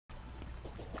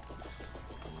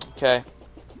Okay.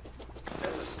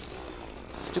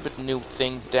 Stupid new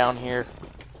things down here.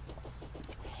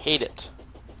 Hate it.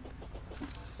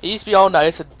 It used to be all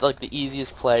nice at like the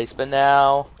easiest place, but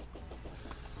now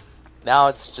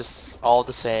it's just all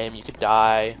the same. You could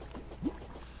die.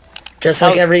 Just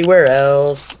like everywhere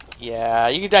else. Yeah,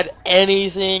 you could die to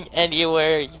anything,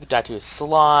 anywhere. You could die to a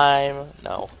slime.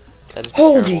 No, that is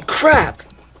Holy terrible. crap!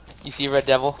 You see a red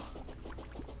devil?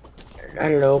 I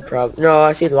don't know, no,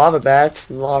 I see lava bats,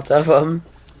 lots of them.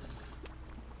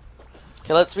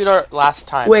 Okay, let's read our last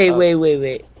time. Wait.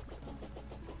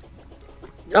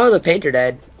 Oh, the painter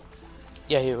died.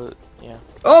 Yeah, he was. Yeah.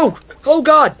 Oh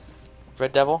God!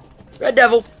 Red devil. Red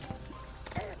devil.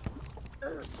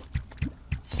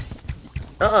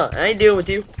 I ain't dealing with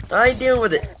you. I ain't dealing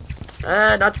with it.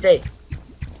 Not today.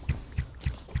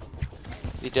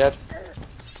 You dead?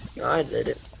 No, I did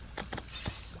it.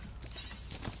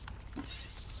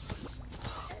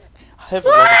 I have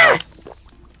 11 health.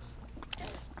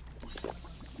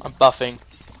 I'm buffing.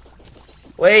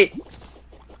 Wait.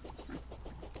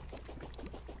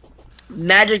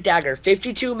 Magic dagger,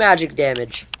 52 magic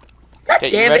damage. God Okay,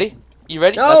 damn you ready? it. You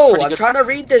ready? No, I'm trying to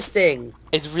read this thing.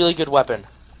 It's a really good weapon.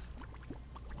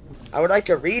 I would like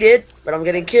to read it, but I'm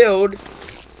getting killed.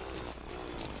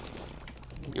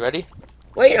 You ready?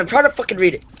 Wait, I'm trying to fucking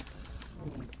read it.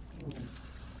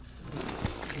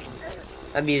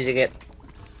 I'm using it.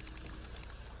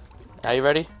 Now you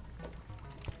ready?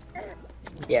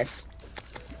 Yes.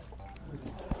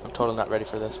 I'm totally not ready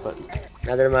for this, but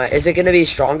Neither am I. Is it gonna be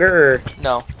stronger or?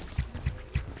 no.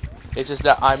 It's just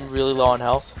that I'm really low on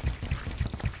health.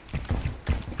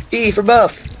 B for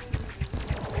buff.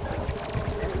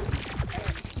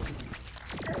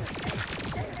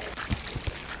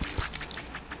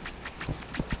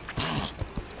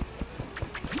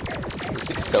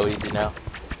 This is so easy now.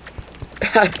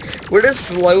 We're just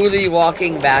slowly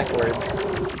walking backwards.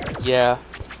 Yeah.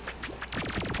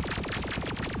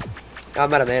 Oh,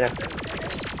 I'm out of mana.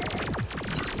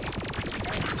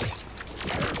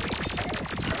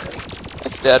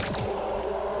 It's dead.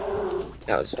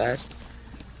 That was fast.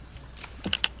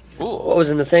 Ooh. What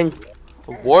was in the thing?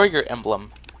 A warrior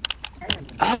emblem.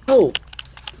 Oh!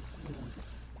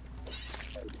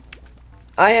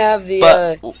 I have the,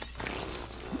 But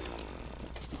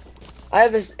I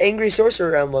have this angry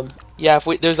sorcerer emblem. yeah, if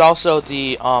we there's also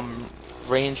the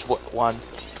ranged one.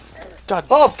 God.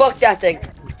 Oh, fuck that thing!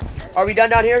 Are we done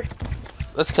down here?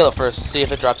 Let's kill it first. See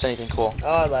if it drops anything cool.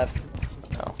 Oh, I left.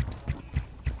 No.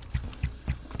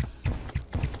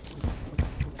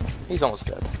 He's almost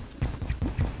dead.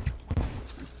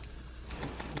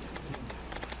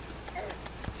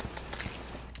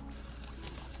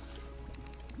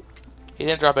 He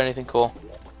didn't drop anything cool.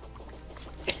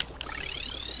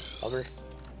 Over.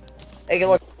 Hey, good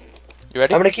look. You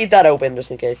ready? I'm gonna keep that open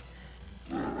just in case.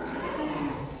 I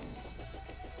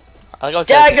like how it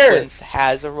Dagger! says Twins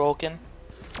has awoken.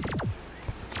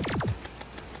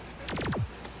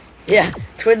 Yeah,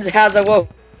 Twins has awoken.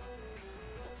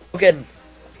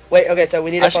 Wait, okay, so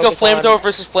we need to I should go focus on... flamethrower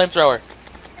versus flamethrower.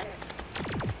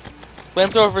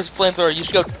 Flamethrower versus flamethrower.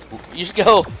 You should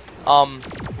go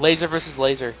laser versus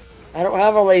laser. I don't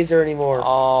have a laser anymore.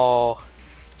 Oh.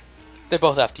 They're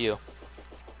both after you.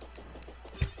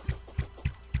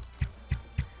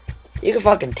 You can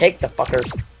fucking take the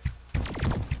fuckers.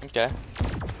 Okay.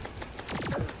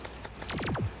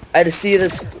 I just see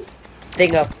this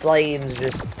thing of flames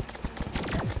just...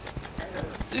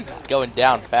 This thing's going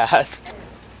down fast.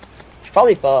 Should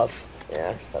probably buff.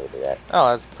 Yeah, should probably do that.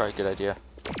 Oh, that's probably a good idea.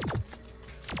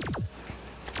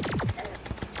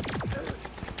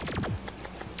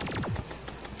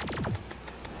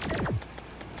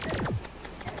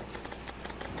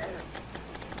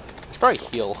 Should probably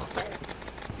heal.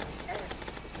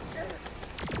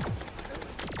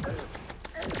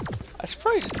 I should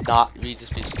probably not really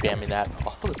just be spamming that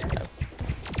all the time.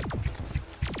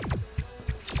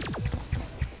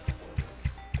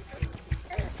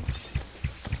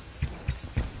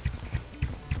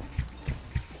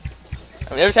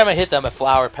 I mean, every time I hit them, a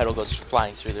flower petal goes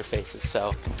flying through their faces,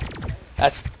 so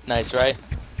that's nice, right?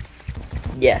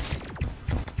 Yes.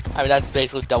 I mean, that's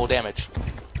basically double damage.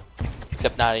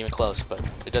 Except not even close, but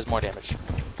it does more damage.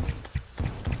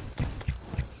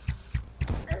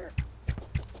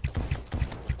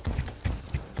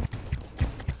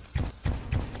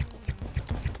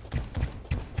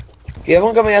 Do you have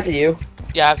one coming after you?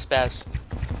 Yeah, I have Spaz.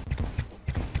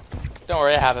 Don't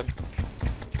worry, I have him.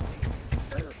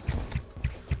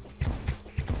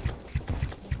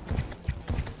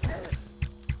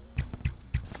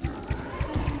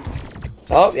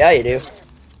 Oh, yeah, you do.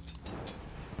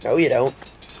 No, you don't.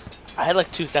 I had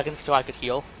like 2 seconds till I could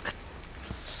heal.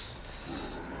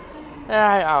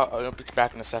 I'll be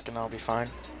back in a second. I'll be fine.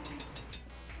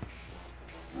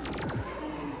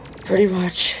 Pretty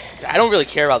much. I don't really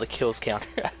care about the kills counter.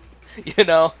 You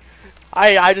know,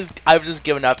 I've just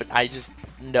given up, and I just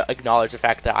acknowledge the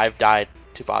fact that I've died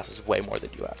to bosses way more than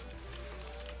you have.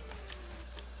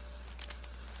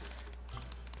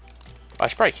 I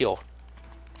should probably heal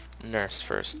Nurse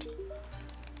first.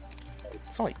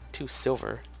 It's only 2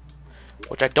 silver,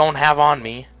 which I don't have on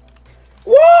me.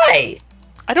 Why?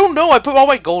 I don't know. I put all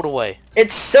my gold away.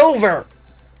 It's silver.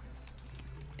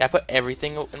 Yeah, I put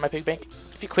everything in my piggy bank.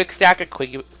 If you quick stack a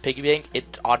piggy bank,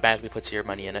 it automatically puts your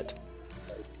money in it.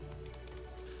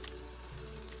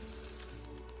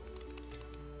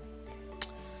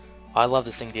 Oh, I love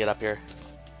this thing to get up here.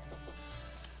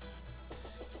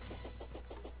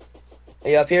 Are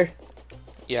you up here?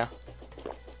 Yeah.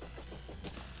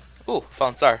 Ooh,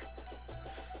 fallen star.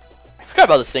 I forgot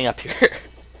about this thing up here.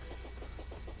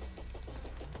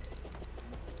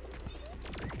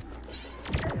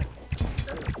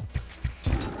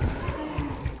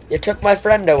 You took my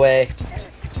friend away.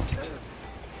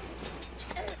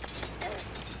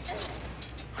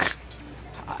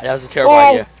 That was a terrible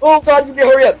idea. Oh God, you need to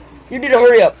hurry up. You need to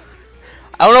hurry up.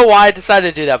 I don't know why I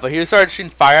decided to do that, but he started shooting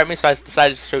fire at me, so I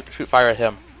decided to shoot fire at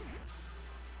him.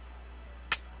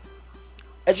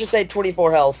 Let's just say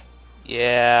 24 health.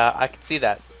 Yeah, I can see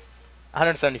that.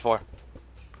 174.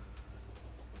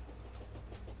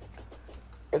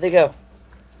 Where'd they go?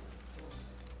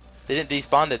 They didn't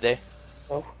despawn, did they?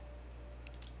 Oh.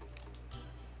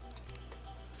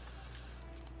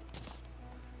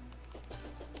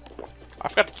 I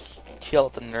forgot to kill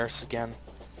the nurse again.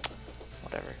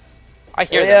 Whatever. I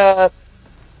hear Hurry them. up.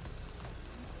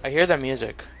 I hear the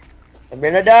music. I'm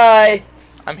gonna die.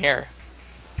 I'm here.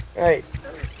 Alright.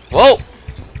 Whoa!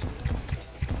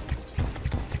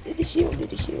 Need to heal, need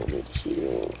to heal, need to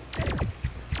heal.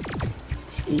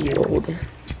 Healed.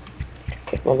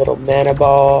 Get my little mana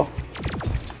ball.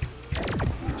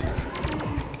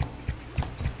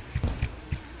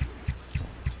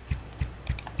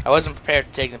 I wasn't prepared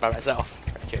to take it by myself.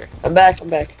 Right here. I'm back, I'm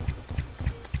back.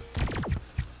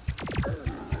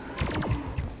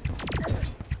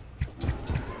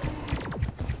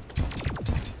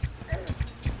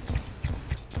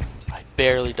 I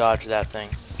barely dodged that thing.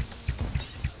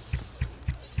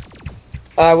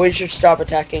 We should stop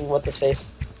attacking what's his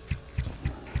face.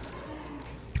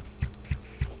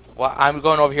 Well, I'm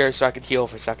going over here so I can heal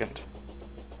for a second.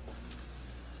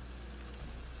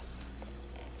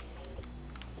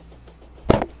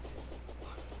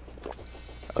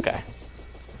 Okay.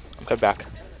 I'm coming back.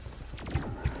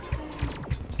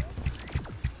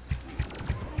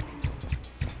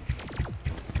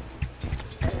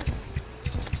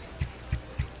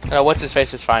 No, what's his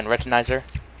face is fine. Retinizer.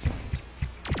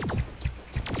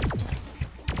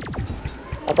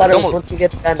 I thought It's it was almost- once you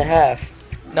get down to half.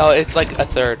 No, it's like a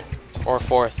third or a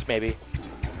fourth, maybe.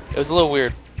 It was a little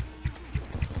weird.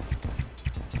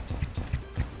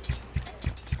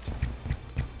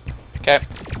 Okay.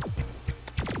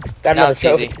 Got Now another it's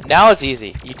trophy. easy. Now it's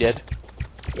easy. You did.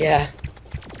 Yeah,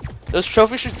 Those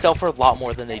trophies should sell for a lot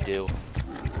more than they do.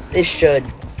 they should.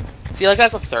 See, like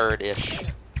that's a third-ish.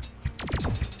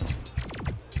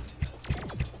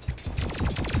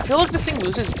 I feel like this thing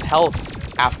loses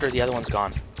health after the other one's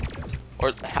gone.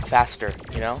 Or faster,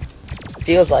 you know?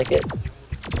 Feels like it.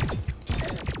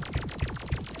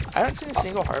 I haven't seen a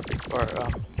single harpy or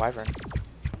wyvern.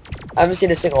 I haven't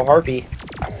seen a single harpy.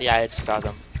 Yeah, I just saw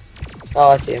them. Oh,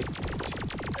 I see him.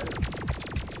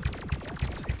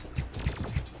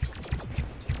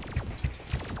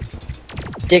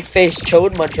 Dick-faced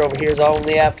chode muncher over here is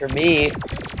only after me.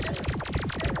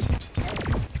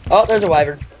 Oh, there's a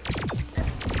wyvern.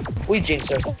 We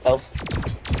jinxed ourselves.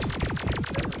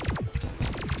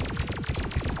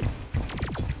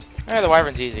 Yeah, the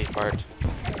wyvern's easy part.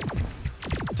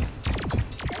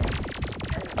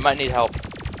 I might need help.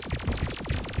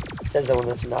 Says the one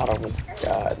that's not on his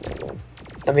god. Man.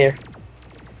 I'm here.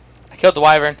 I killed the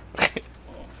wyvern.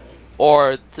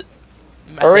 Or...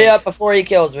 Hurry up before he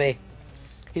kills me.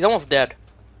 He's almost dead.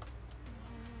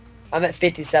 I'm at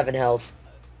 57 health.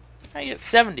 I get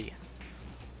 70.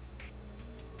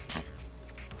 So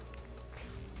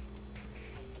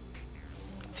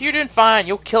you're doing fine.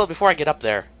 You'll kill it before I get up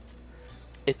there.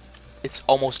 It's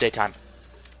almost daytime.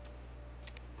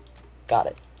 Got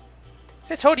it.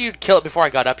 See, I told you you'd kill it before I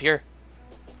got up here.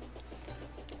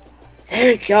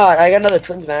 Thank God, I got another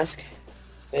twins mask.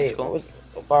 Wait, That's cool.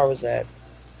 what bar was that?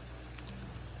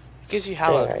 Gives you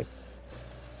hallowed. Alright.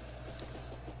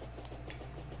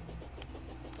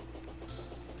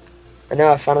 And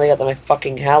now I finally got my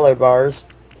fucking hallowed bars.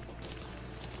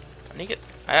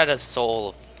 I had a soul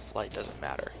of flight, doesn't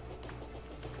matter.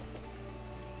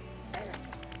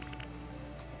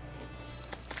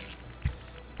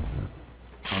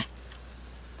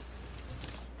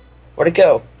 Where'd it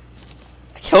go?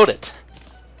 I killed it.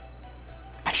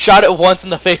 I shot it once in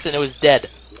the face and it was dead.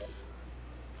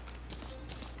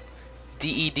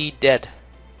 DED dead.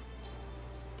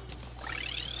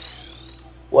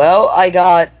 Well, I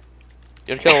got...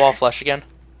 You wanna kill a wall of flesh again?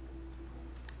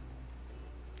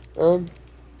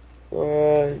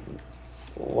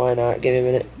 Why not? Give me a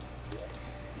minute.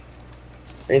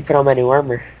 Let me put on my new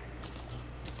armor.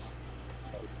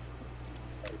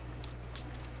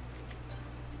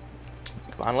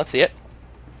 Come on, let's see it.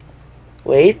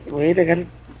 Wait, I gotta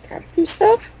do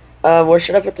stuff? Where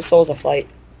should I put the souls of flight?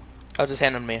 Oh, just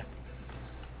hand on me.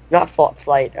 Not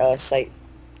flight, sight.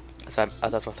 That's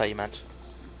what I thought you meant.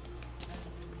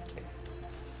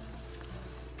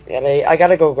 Yeah, I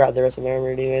gotta go grab the rest of my armor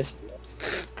anyways.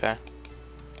 Okay.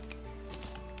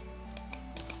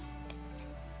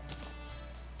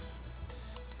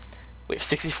 We have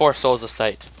 64 souls of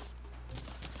sight.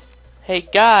 Hey,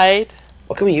 guide!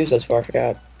 What can we use those for? I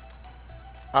forgot.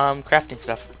 Crafting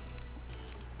stuff.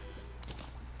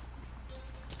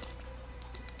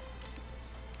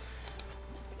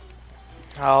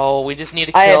 Oh, we just need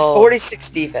to kill... I have 46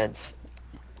 defense.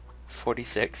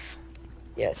 46.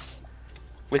 Yes.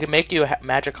 We can make you a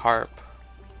magic harp.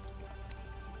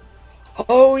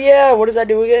 Oh yeah, what does that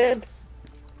do again?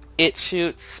 It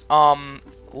shoots,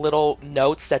 little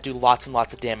notes that do lots and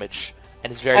lots of damage.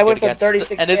 And it's very I good went from against...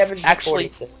 36 and damage it's to actually...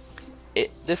 46.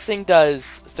 This thing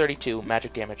does 32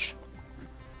 magic damage.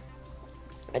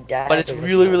 My dad But it's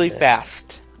really, really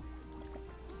fast.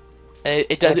 And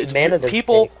it does... It's, mana does it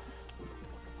people...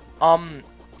 take?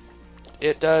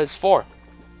 It does 4.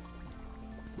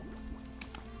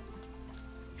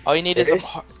 All you need is Serious?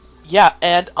 yeah,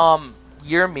 and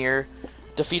Yrmir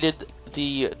defeated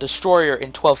the destroyer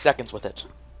in 12 seconds with it.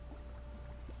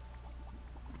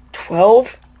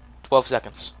 12? 12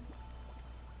 seconds.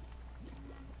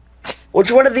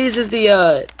 Which one of these is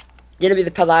the gonna be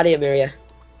the Palladium area?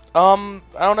 I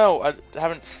don't know. I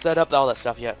haven't set up all that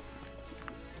stuff yet.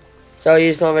 So you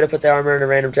just want me to put the armor in a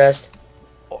random chest?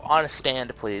 On a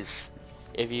stand, please.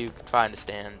 If you can find a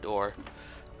stand or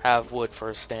have wood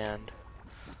for a stand.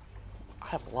 I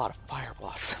have a lot of fire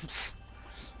blossoms.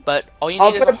 But all you need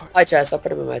I'll is put them in my chest. I'll put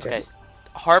them in my okay. chest.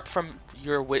 A harp from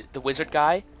the wizard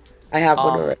guy. I have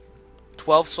one already.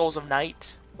 12 souls of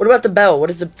night. What about the bell? What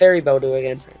does the fairy bell do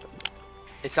again?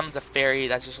 It summons a fairy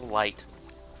that's just light.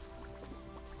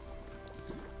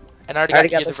 And I already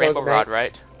got the souls rainbow of rod, night.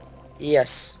 right?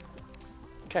 Yes.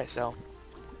 Okay, so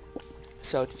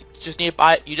you just need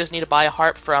to buy a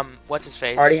harp from what's his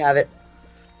face. Already have it.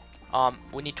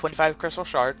 We need 25 crystal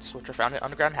shards, which are found in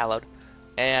Underground Hallowed,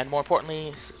 and more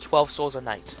importantly, 12 souls of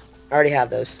night. I already have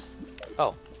those.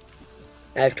 Oh.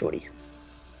 I have 20.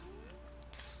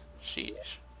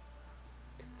 Sheesh.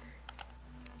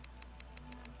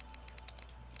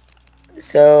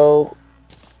 So...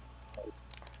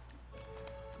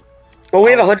 Well,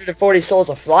 we have 140 souls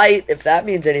of flight, if that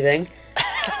means anything.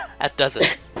 That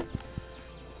doesn't.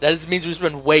 That just means we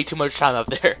spend way too much time up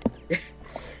there.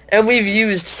 And we've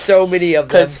used so many of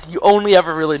them. Because you only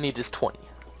ever really need is 20.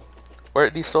 Where are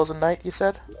these souls of night, you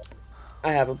said?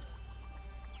 I have them.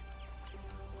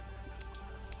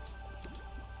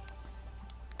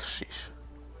 Sheesh.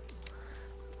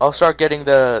 I'll start getting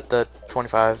the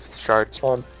 25 shards.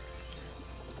 Hold on.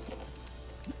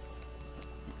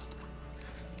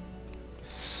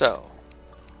 So.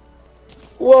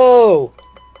 Whoa!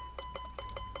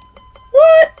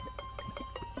 What?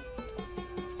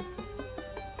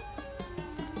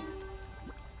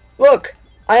 Look!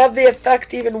 I have the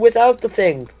effect even without the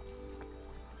thing.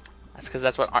 That's because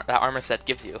that's what that armor set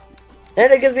gives you.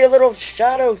 And it gives me a little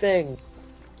shadow thing.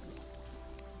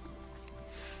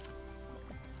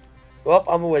 Well,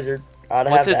 I'm a wizard. I'd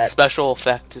What's have its that. special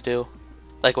effect to do?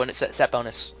 Like when it's set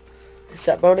bonus?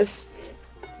 Set bonus?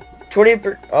 20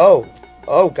 per... Oh.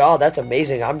 Oh god, that's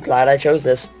amazing. I'm glad I chose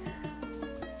this.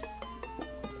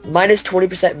 Minus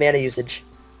 20% mana usage.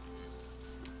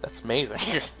 That's amazing.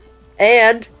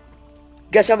 And...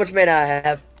 Guess how much mana I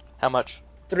have? How much?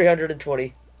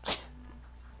 320.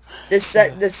 This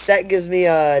set gives me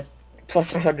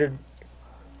plus 100.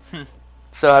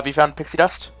 So have you found pixie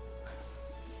dust?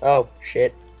 Oh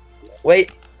shit.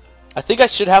 Wait. I think I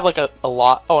should have like a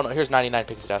lot. Oh no, here's 99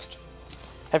 pixie dust.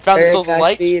 Have you found the Very souls of fast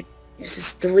light? speed.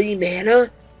 Uses 3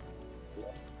 mana?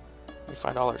 We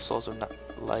find all our souls of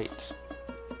light.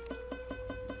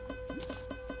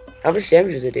 How much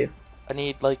damage does it do? I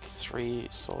need like 3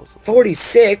 souls.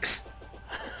 46?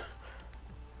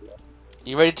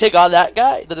 You ready to take on that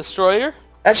guy, the destroyer?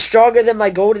 That's stronger than my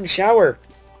golden shower.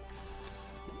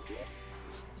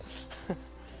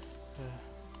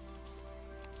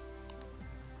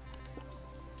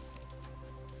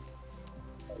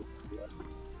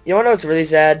 You wanna know what's really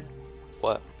sad?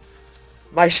 What?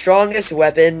 My strongest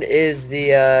weapon is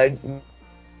the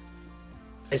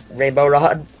rainbow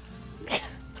rod.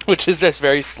 Which is just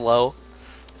very slow.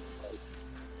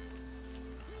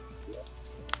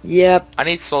 Yep. I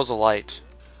need Souls of Light.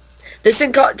 This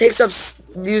thing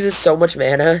uses so much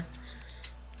mana.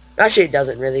 Actually, it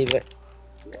doesn't really, but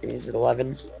I use it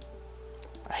 11.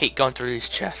 I hate going through these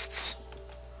chests.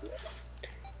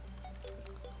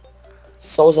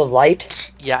 Souls of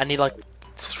Light? Yeah, I need like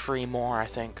 3 more, I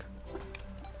think.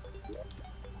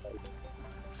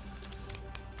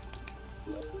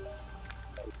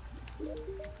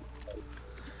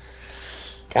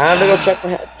 Time to go check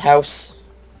my house.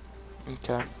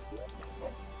 Okay.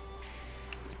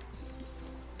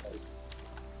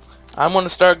 I'm gonna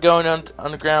start going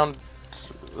underground.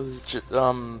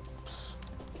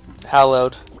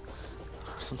 Hallowed.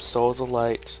 For some Souls of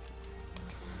Light.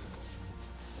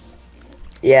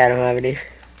 Yeah, I don't have any.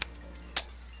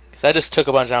 Cause I just took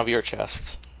a bunch out of your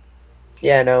chests.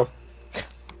 Yeah, no.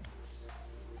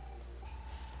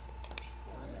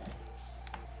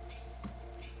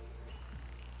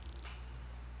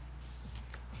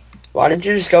 Why didn't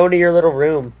you just go into your little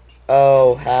room?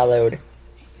 Oh, hallowed.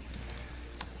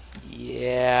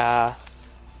 Yeah.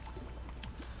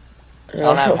 I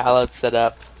don't have Hallowed set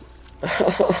up.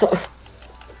 I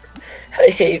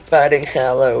hate fighting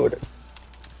hallowed.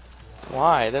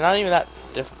 Why? They're not even that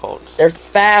difficult. They're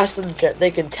fast and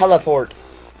they can teleport.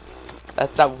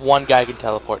 That's that one guy can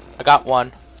teleport. I got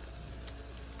one.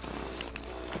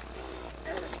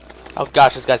 Oh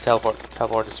gosh, this guy's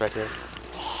teleport is right here.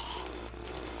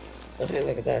 Okay,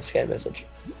 look at that scan message.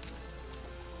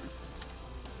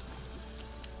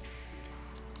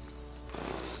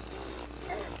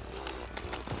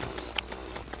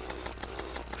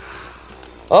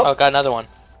 Oh, got another one.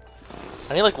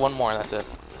 I need like one more, and that's it.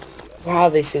 Wow,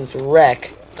 these things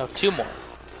wreck. No, 2 more.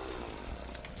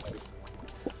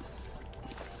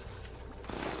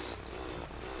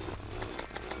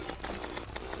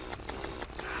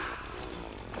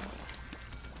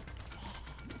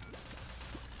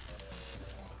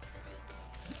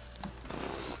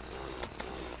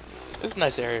 This is a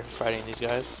nice area for fighting these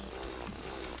guys.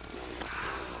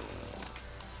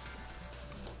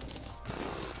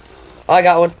 Oh, I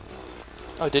got one.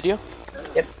 Oh, did you?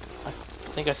 Yep.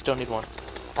 I think I still need one.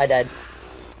 I died.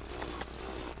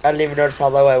 I didn't even notice how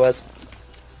low I was.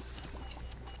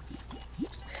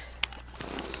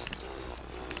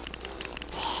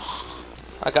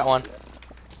 I got one.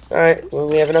 Alright, well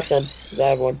we have enough then, because I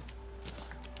have one.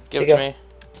 Give it Here to you me.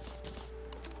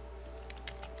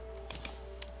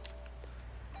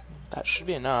 That should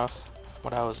be enough.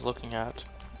 What I was looking at.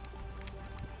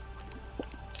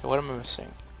 Okay, what am I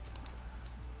missing?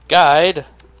 Guide!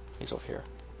 He's over here.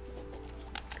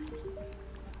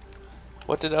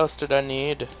 What else did I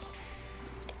need?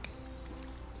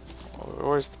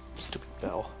 Where's the stupid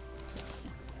bell?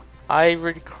 I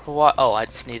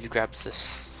just need to grab this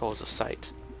Souls of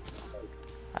Sight.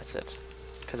 That's it.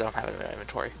 Because I don't have it in my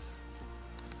inventory.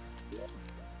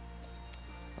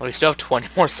 Well, we still have 20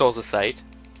 more Souls of Sight.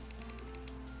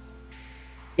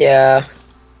 Yeah.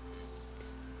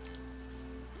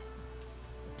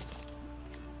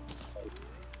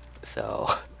 So,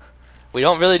 we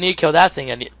don't really need to kill that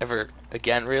thing ever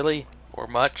again, really, or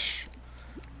much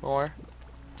more.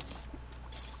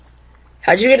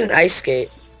 How'd you get an ice skate?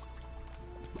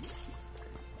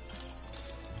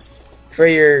 For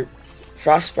your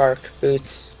Frostbark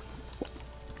boots.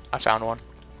 I found one.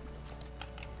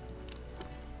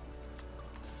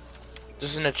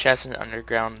 Just in a chest in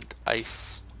underground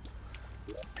ice.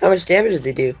 How much damage does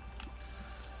he do?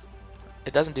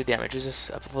 It doesn't do damage. It's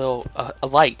just a little a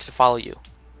light to follow you.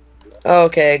 Oh,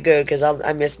 okay, good, because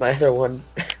I missed my other one.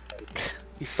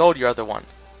 You sold your other one.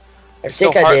 I You're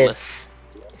think so I heartless.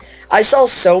 did. I saw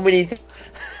so many things.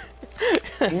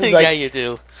 Like, yeah, you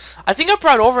do. I think I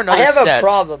brought over another I have set. a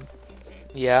problem.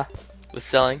 Yeah, with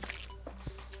selling.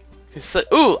 It's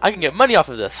like, ooh, I can get money off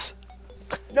of this.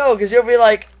 No, because you'll be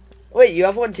like, wait, you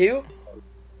have one too?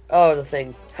 Oh, the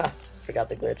thing. Ha, forgot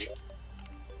the glitch.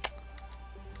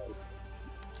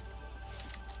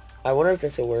 I wonder if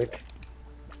this will work.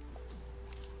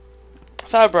 I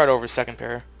thought I brought over a second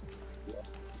pair.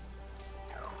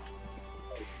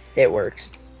 It works.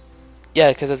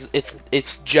 Yeah, because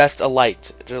it's just a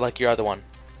light, just like your other one.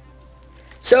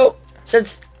 So,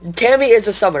 since Tammy is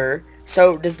a summoner,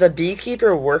 so does the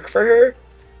beekeeper work for her?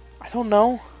 I don't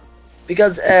know.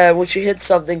 Because when she hits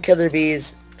something, killer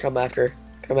bees come after.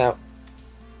 Come out.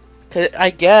 I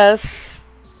guess.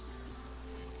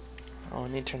 Oh, I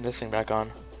need to turn this thing back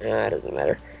on. It doesn't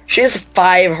matter. She has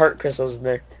 5 heart crystals in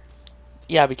there.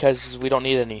 Yeah, because we don't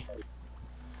need any.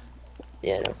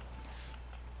 Yeah, I know.